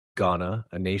Ghana,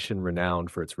 a nation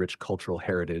renowned for its rich cultural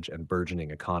heritage and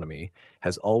burgeoning economy,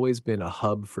 has always been a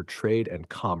hub for trade and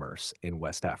commerce in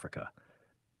West Africa.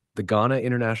 The Ghana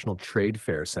International Trade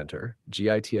Fair Center,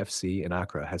 GITFC in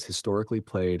Accra, has historically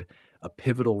played a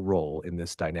pivotal role in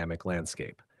this dynamic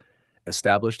landscape.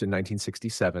 Established in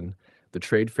 1967, the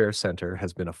Trade Fair Center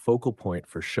has been a focal point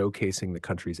for showcasing the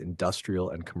country's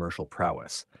industrial and commercial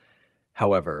prowess.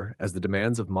 However, as the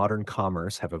demands of modern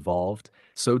commerce have evolved,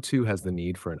 so too has the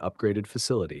need for an upgraded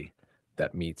facility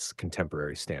that meets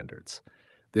contemporary standards.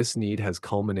 This need has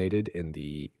culminated in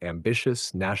the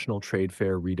ambitious National Trade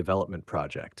Fair Redevelopment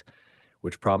Project,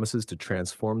 which promises to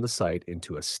transform the site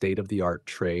into a state-of-the-art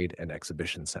trade and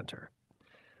exhibition center.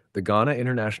 The Ghana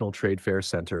International Trade Fair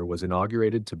Center was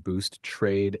inaugurated to boost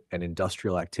trade and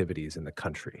industrial activities in the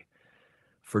country.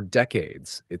 For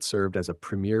decades, it served as a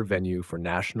premier venue for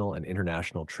national and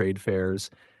international trade fairs,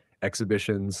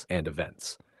 exhibitions, and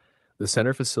events. The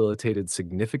center facilitated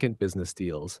significant business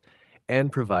deals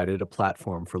and provided a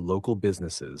platform for local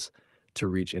businesses to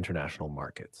reach international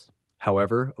markets.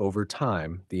 However, over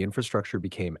time, the infrastructure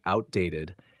became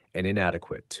outdated and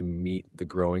inadequate to meet the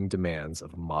growing demands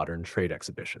of modern trade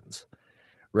exhibitions.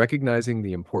 Recognizing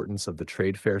the importance of the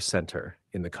Trade Fair Center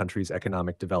in the country's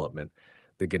economic development,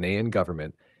 the Ghanaian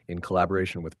government, in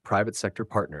collaboration with private sector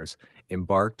partners,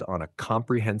 embarked on a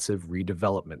comprehensive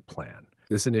redevelopment plan.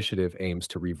 This initiative aims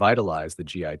to revitalize the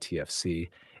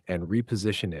GITFC and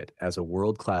reposition it as a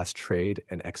world-class trade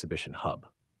and exhibition hub.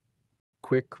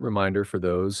 Quick reminder for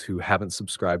those who haven't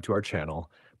subscribed to our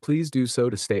channel, please do so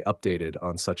to stay updated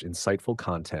on such insightful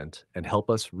content and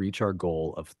help us reach our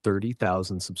goal of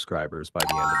 30,000 subscribers by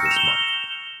the end of this month.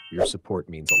 Your support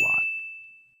means a lot.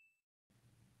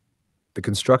 The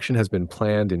construction has been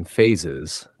planned in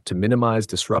phases to minimize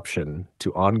disruption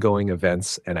to ongoing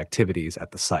events and activities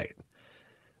at the site.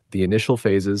 The initial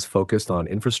phases focused on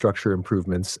infrastructure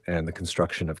improvements and the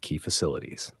construction of key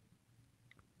facilities.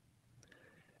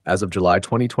 As of July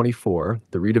 2024,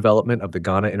 the redevelopment of the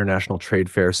Ghana International Trade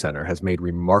Fair Center has made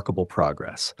remarkable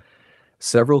progress.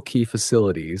 Several key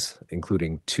facilities,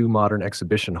 including 2 modern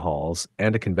exhibition halls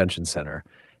and a convention center,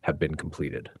 have been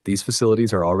completed. These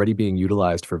facilities are already being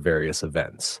utilized for various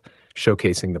events,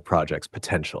 showcasing the project's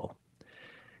potential.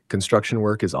 Construction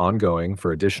work is ongoing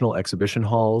for additional exhibition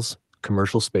halls,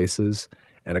 commercial spaces,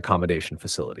 and accommodation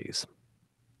facilities.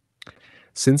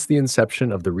 Since the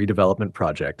inception of the redevelopment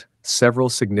project, several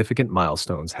significant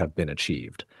milestones have been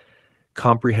achieved.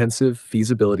 Comprehensive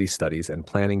feasibility studies and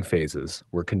planning phases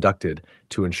were conducted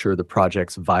to ensure the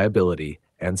project's viability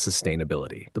and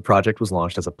sustainability. The project was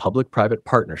launched as a public-private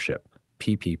partnership,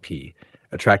 PPP,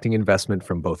 attracting investment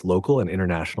from both local and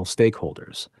international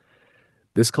stakeholders.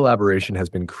 This collaboration has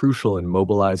been crucial in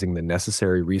mobilizing the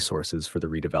necessary resources for the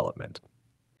redevelopment.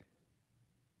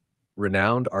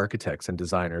 Renowned architects and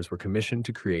designers were commissioned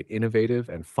to create innovative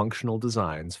and functional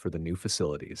designs for the new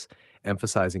facilities,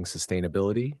 emphasizing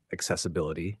sustainability,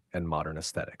 accessibility, and modern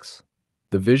aesthetics.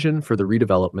 The vision for the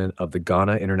redevelopment of the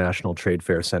Ghana International Trade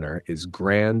Fair Center is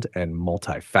grand and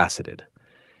multifaceted.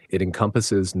 It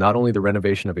encompasses not only the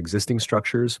renovation of existing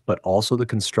structures, but also the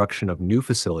construction of new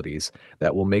facilities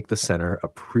that will make the center a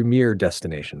premier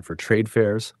destination for trade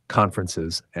fairs,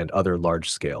 conferences, and other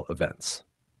large-scale events.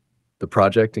 The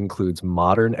project includes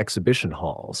modern exhibition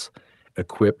halls,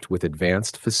 equipped with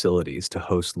advanced facilities to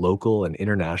host local and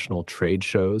international trade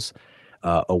shows,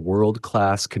 a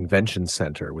world-class convention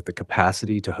center with the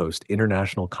capacity to host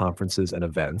international conferences and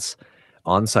events,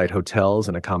 on-site hotels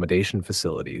and accommodation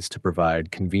facilities to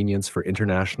provide convenience for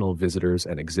international visitors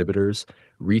and exhibitors,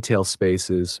 retail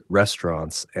spaces,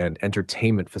 restaurants, and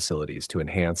entertainment facilities to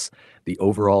enhance the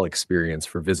overall experience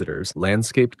for visitors,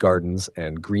 landscaped gardens,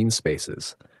 and green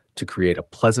spaces to create a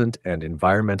pleasant and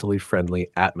environmentally friendly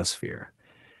atmosphere,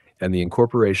 and the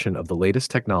incorporation of the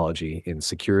latest technology in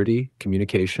security,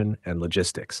 communication, and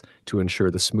logistics to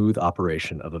ensure the smooth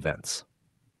operation of events.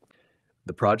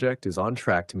 The project is on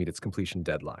track to meet its completion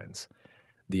deadlines.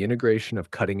 The integration of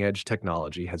cutting-edge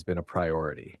technology has been a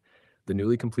priority. The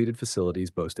newly completed facilities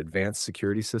boast advanced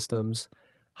security systems,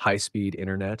 high-speed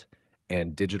internet,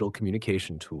 and digital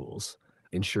communication tools,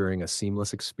 ensuring a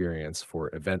seamless experience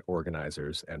for event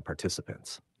organizers and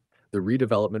participants. The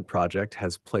redevelopment project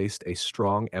has placed a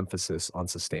strong emphasis on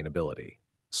sustainability.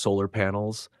 Solar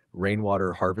panels,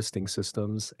 rainwater harvesting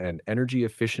systems, and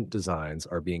energy-efficient designs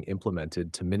are being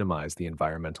implemented to minimize the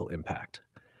environmental impact.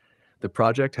 The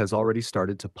project has already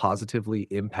started to positively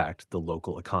impact the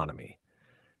local economy.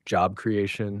 Job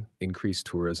creation, increased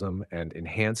tourism, and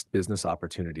enhanced business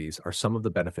opportunities are some of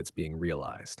the benefits being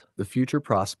realized. The future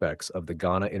prospects of the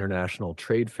Ghana International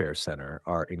Trade Fair Center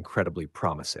are incredibly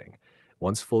promising,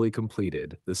 Once fully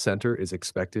completed, the center is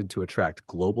expected to attract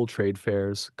global trade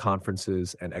fairs,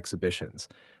 conferences, and exhibitions,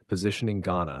 positioning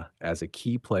Ghana as a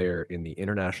key player in the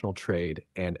international trade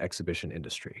and exhibition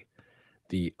industry.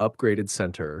 The upgraded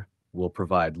center will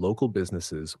provide local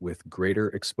businesses with greater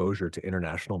exposure to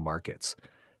international markets,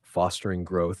 fostering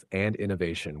growth and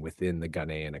innovation within the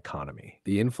Ghanaian economy.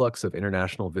 The influx of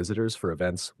international visitors for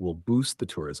events will boost the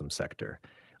tourism sector,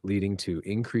 leading to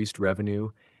increased revenue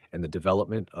and the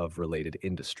development of related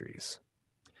industries.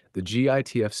 The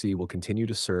GITFC will continue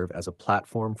to serve as a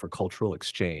platform for cultural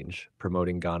exchange,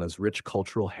 promoting Ghana's rich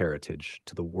cultural heritage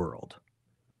to the world.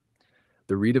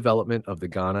 The redevelopment of the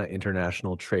Ghana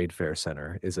International Trade Fair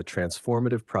Center is a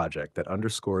transformative project that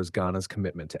underscores Ghana's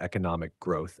commitment to economic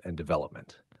growth and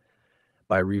development.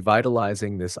 By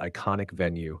revitalizing this iconic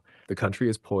venue, the country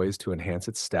is poised to enhance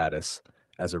its status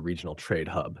as a regional trade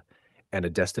hub and a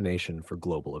destination for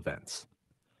global events.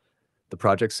 The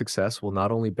project's success will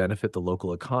not only benefit the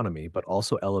local economy, but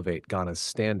also elevate Ghana's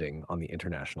standing on the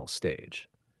international stage.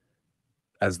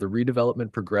 As the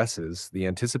redevelopment progresses, the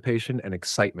anticipation and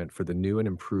excitement for the new and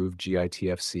improved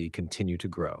GITFC continue to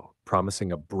grow,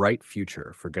 promising a bright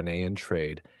future for Ghanaian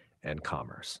trade and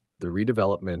commerce. The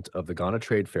redevelopment of the Ghana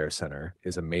Trade Fair Center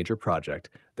is a major project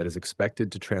that is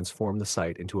expected to transform the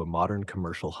site into a modern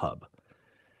commercial hub.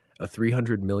 A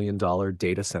 $300 million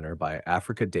data center by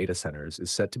Africa Data Centers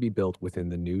is set to be built within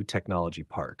the new technology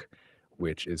park,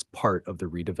 which is part of the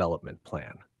redevelopment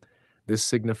plan. This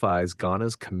signifies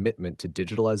Ghana's commitment to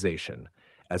digitalization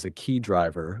as a key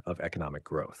driver of economic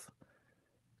growth.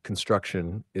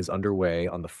 Construction is underway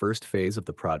on the first phase of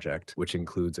the project, which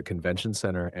includes a convention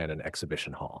center and an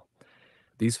exhibition hall.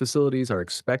 These facilities are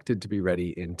expected to be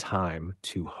ready in time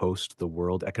to host the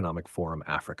World Economic Forum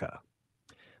Africa.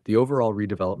 The overall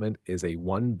redevelopment is a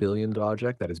 $1 billion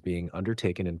project that is being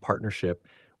undertaken in partnership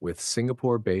with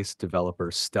Singapore-based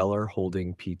developer Stellar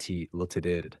Holding PT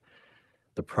Ltd.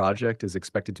 The project is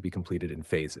expected to be completed in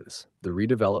phases. The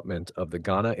redevelopment of the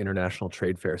Ghana International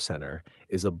Trade Fair Center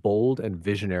is a bold and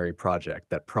visionary project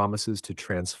that promises to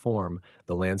transform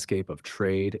the landscape of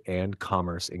trade and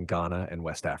commerce in Ghana and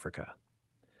West Africa.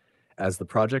 As the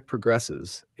project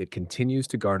progresses, it continues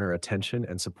to garner attention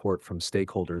and support from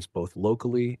stakeholders both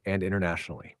locally and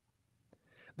internationally.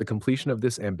 The completion of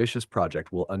this ambitious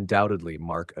project will undoubtedly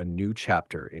mark a new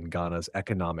chapter in Ghana's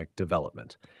economic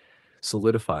development,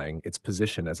 solidifying its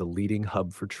position as a leading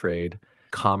hub for trade,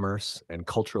 commerce, and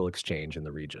cultural exchange in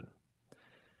the region.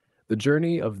 The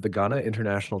journey of the Ghana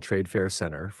International Trade Fair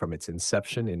Center from its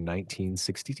inception in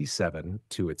 1967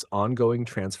 to its ongoing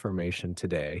transformation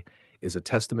today is a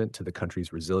testament to the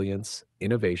country's resilience,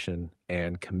 innovation,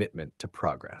 and commitment to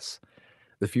progress.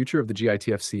 The future of the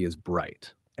GITFC is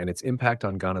bright, and its impact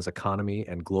on Ghana's economy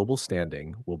and global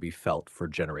standing will be felt for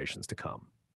generations to come.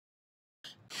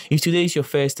 If today is your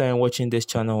first time watching this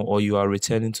channel or you are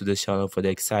returning to this channel for the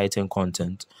exciting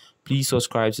content, please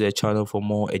subscribe to the channel for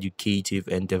more educative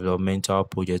and developmental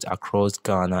projects across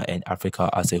Ghana and Africa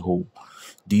as a whole.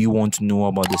 Do you want to know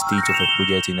about the state of a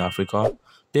project in Africa?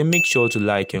 Then make sure to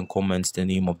like and comment the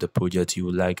name of the project you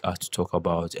would like us to talk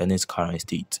about and its current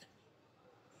state.